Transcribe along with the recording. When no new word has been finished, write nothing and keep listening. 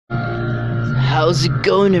How's it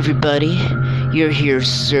going, everybody? You're here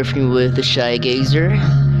surfing with the Shy Gazer,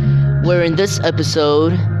 where in this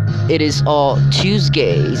episode, it is all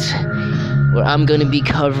Tuesdays, where I'm gonna be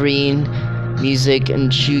covering music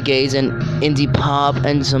and shoegaze and indie pop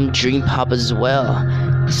and some dream pop as well.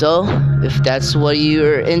 So, if that's what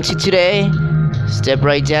you're into today, step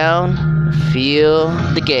right down, feel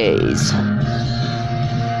the gaze.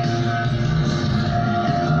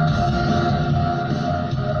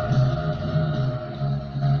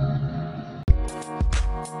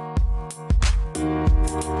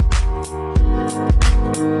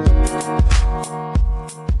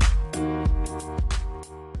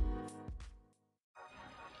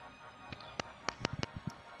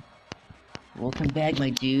 Welcome back,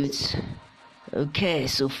 my dudes. Okay,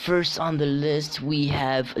 so first on the list we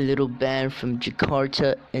have a little band from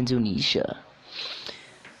Jakarta, Indonesia,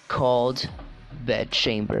 called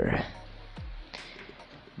Bedchamber.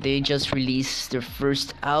 They just released their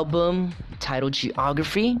first album, titled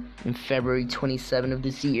Geography, in February 27 of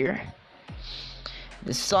this year.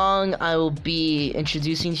 The song I will be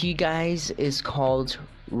introducing to you guys is called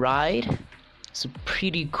Ride. It's a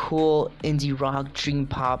pretty cool indie rock, dream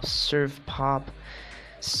pop, surf pop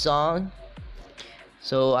song.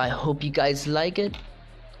 So I hope you guys like it.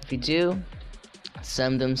 If you do,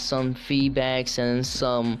 send them some feedbacks and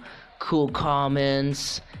some cool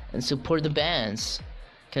comments and support the bands.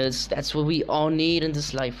 Because that's what we all need in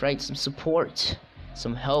this life, right? Some support,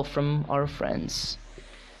 some help from our friends.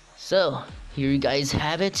 So, here you guys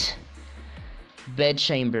have it.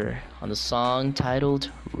 Bedchamber on the song titled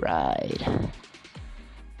Ride.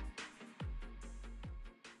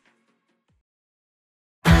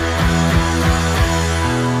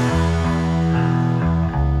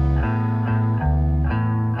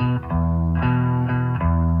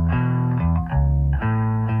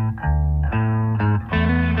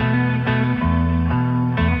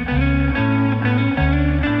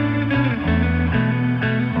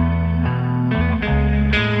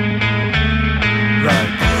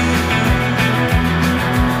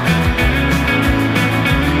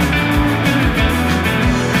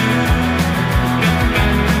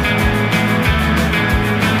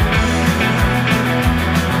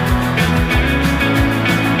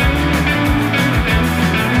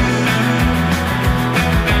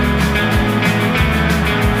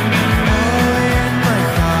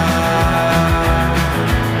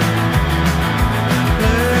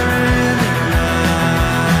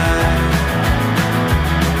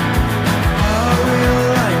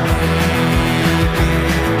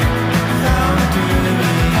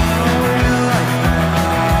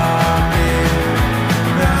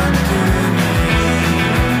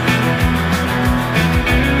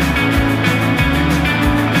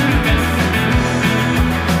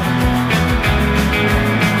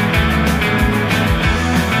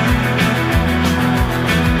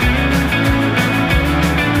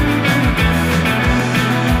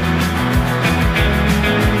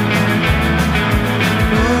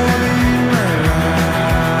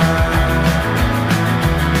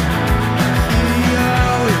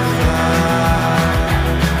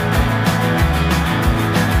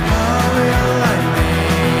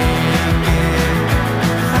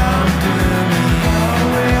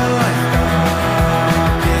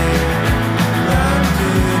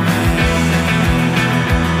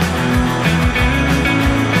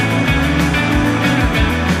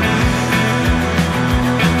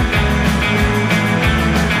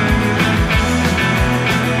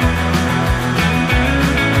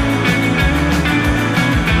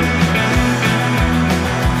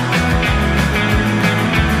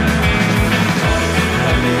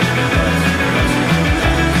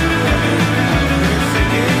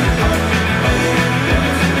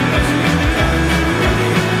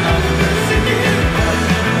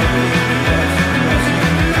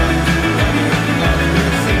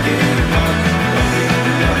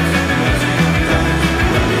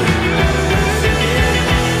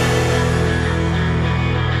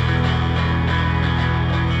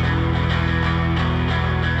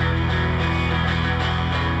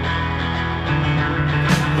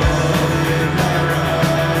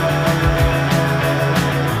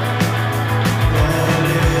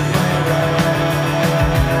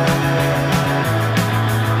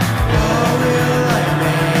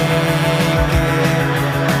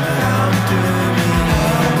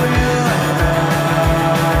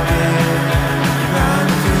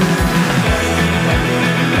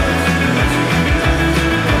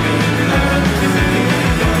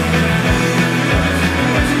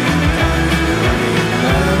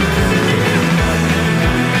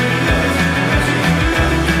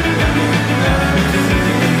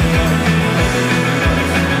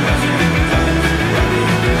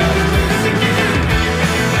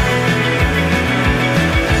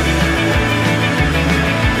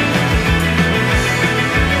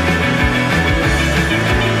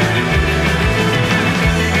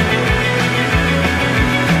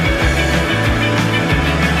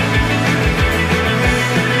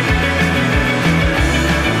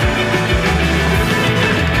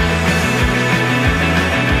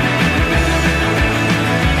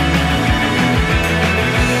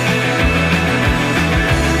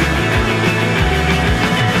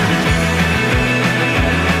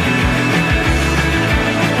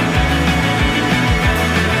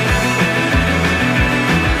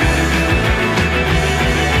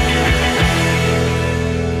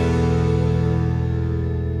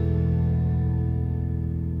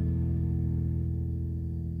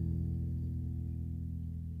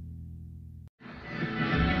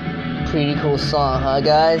 whole song, huh,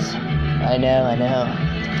 guys? I know.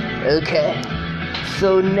 Okay,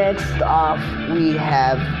 so next off, we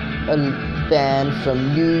have a band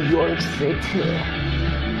from New York City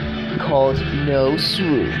called No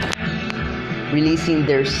Swoon, releasing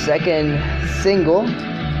their second single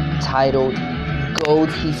titled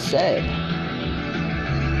Gold He Said.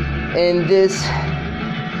 In this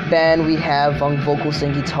band, we have on vocals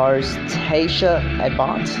and guitars Tasha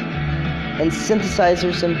Abbott, and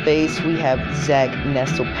synthesizers and bass we have Zach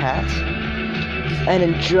Nestelpat, and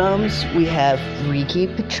in drums we have Ricky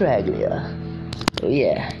Petraglia. Oh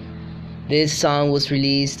yeah, this song was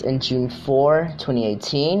released in June 4,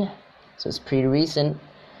 2018, so it's pretty recent.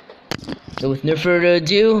 So with no further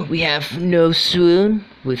ado, we have No Swoon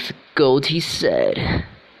with Gold He Said.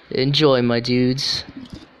 Enjoy, my dudes.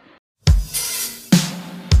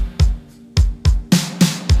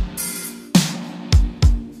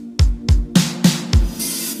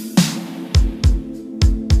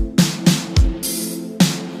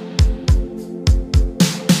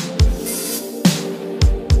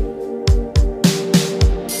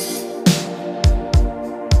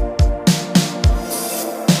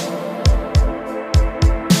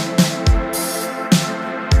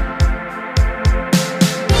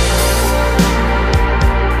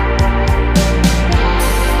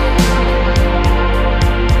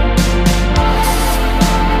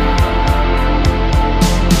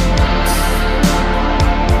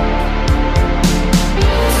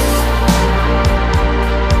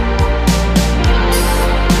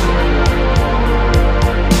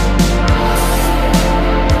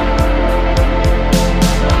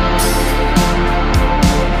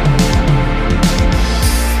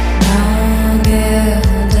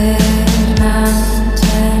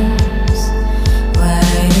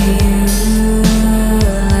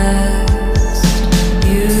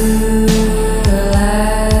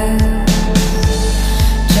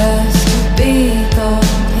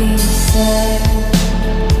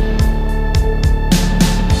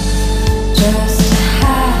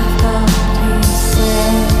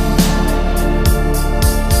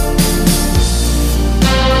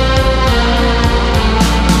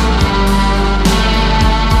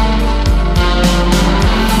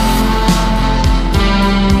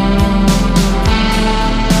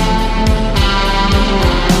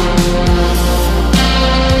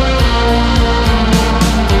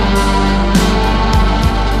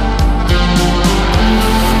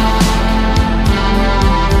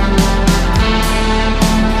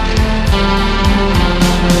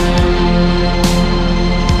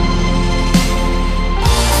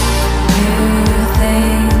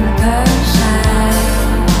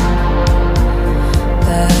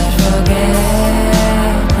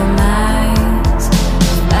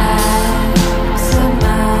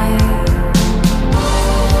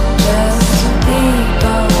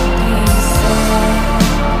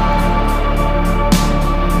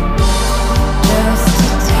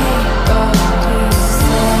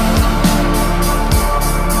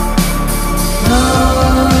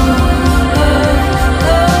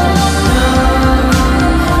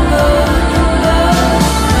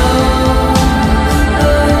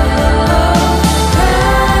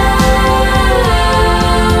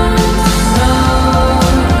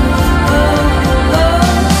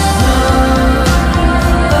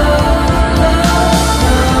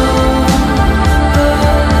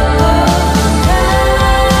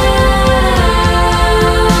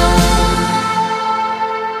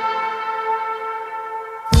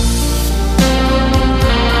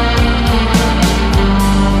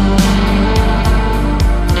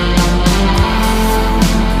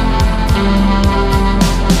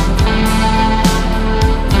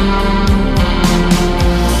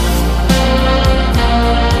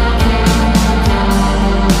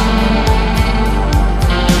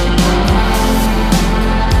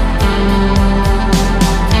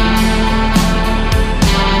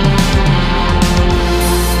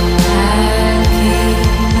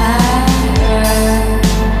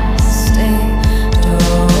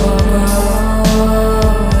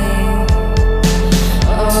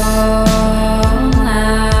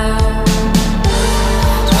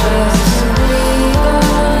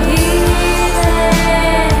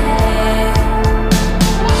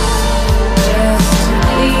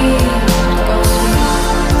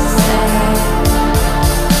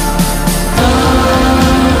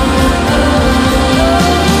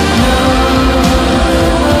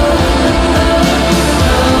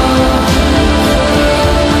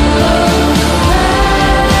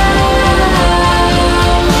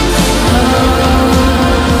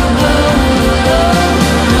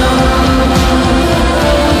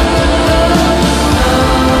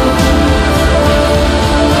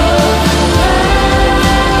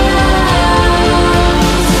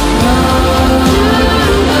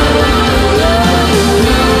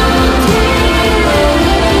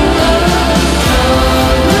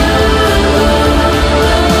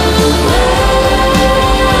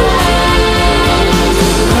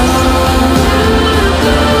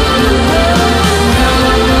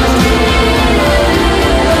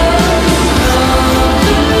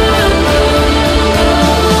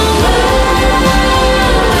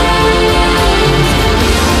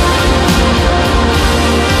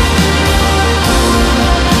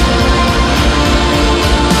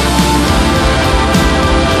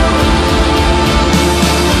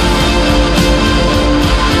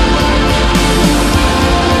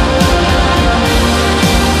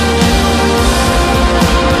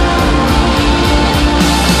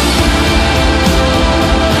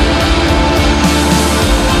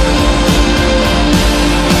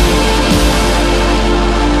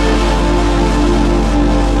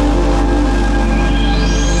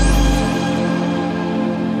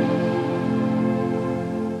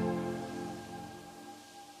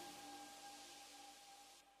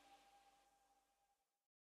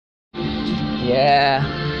 Yeah,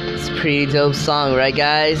 it's a pretty dope song, right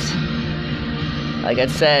guys? Like I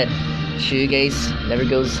said, shoegaze never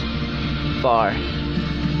goes far.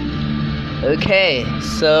 Okay,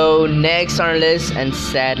 so next on our list, and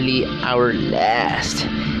sadly our last,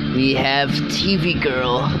 we have TV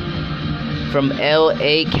Girl from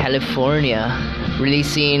LA, California,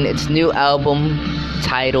 releasing its new album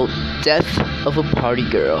titled Death of a Party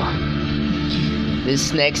Girl.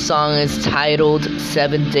 This next song is titled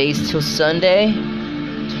 7 Days Till Sunday.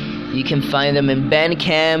 You can find them in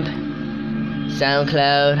Bandcamp,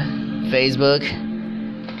 SoundCloud, Facebook.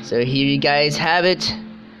 So here you guys have it.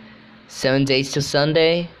 7 Days Till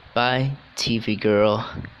Sunday by TV Girl.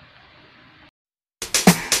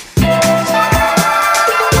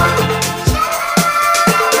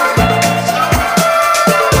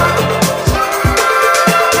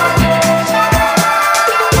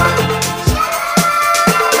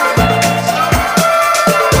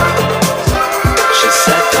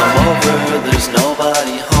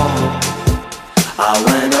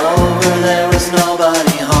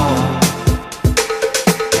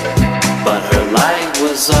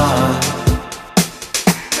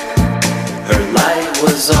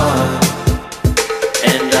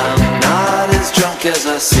 And I'm not as drunk as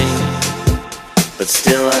I seem, but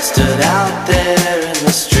still I stood out there in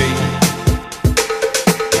the street,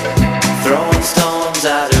 throwing stones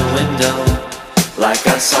out her window, like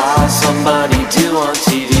I saw somebody do on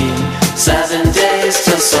TV. 7 days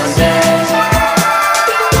till Sunday.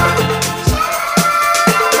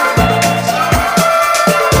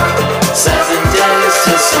 7 days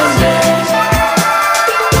till Sunday.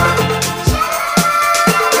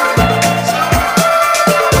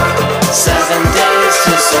 7 days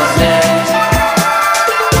till Sunday.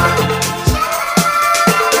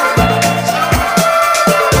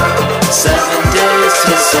 7 days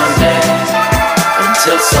till Sunday.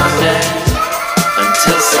 Until Sunday.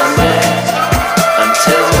 Until Sunday.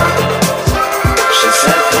 Until she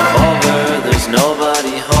said, come over, there's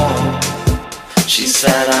nobody home. She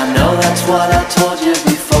said, I know that's what I told you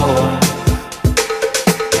before,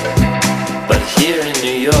 but here in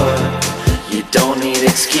New York, you don't need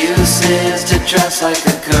excuses to dress like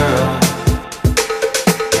a girl.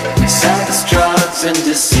 Sex, drugs, and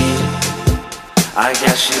deceit, I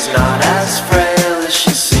guess she's not as frail as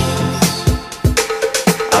she seems.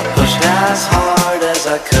 I pushed as hard as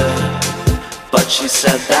I could, but she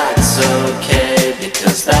said that's okay,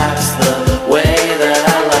 because that's the way that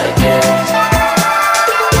I like it.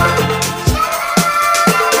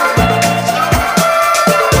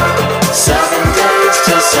 7 days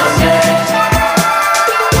till Sunday.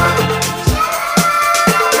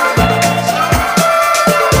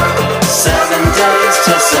 7 days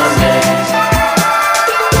till Sunday.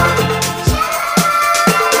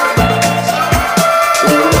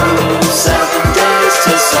 Ooh, 7 days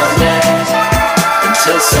till Sunday.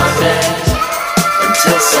 Until Sunday.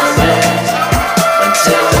 Until Sunday.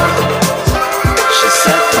 Until she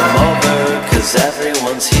said, come over, 'cause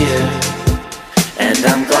everyone's here. And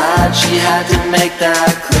I'm glad she had to make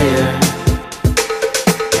that clear.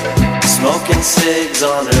 Smoking cigs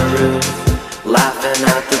on her roof, laughing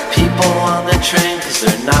at the people on the train, 'cause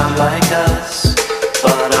they're not like us.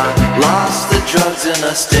 But I lost the drugs and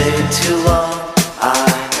I stayed too long. I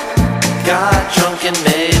got drunk and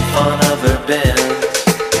made fun of her band,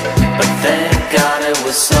 but thank God it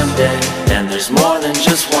was Sunday, and there's more than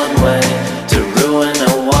just one way to ruin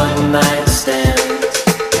a one-night stand.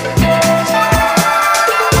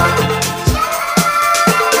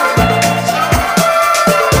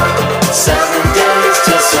 7 days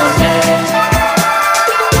till Sunday.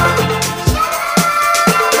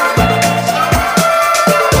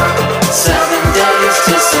 7 days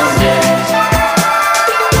till Sunday.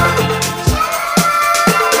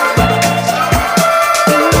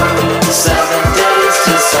 Ooh, 7 days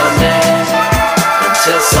till Sunday.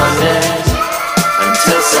 Until Sunday.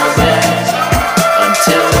 Until Sunday.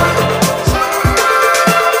 Until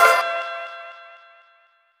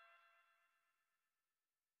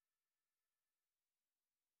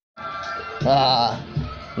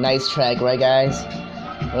Nice track, right guys?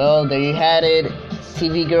 Well, there you had it.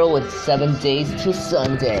 TV Girl with 7 Days Till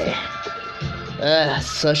Sunday.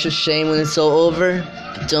 Such a shame when it's all over,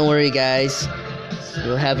 but don't worry guys,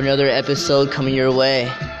 you'll have another episode coming your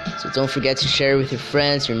way. So don't forget to share with your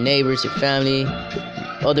friends, your neighbors, your family,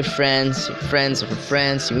 other friends, your friends of your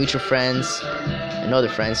friends, your mutual friends, and other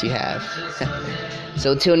friends you have.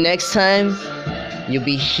 So till next time, you'll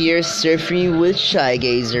be here surfing with Shy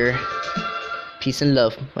Gazer. Peace and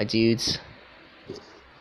love, my dudes.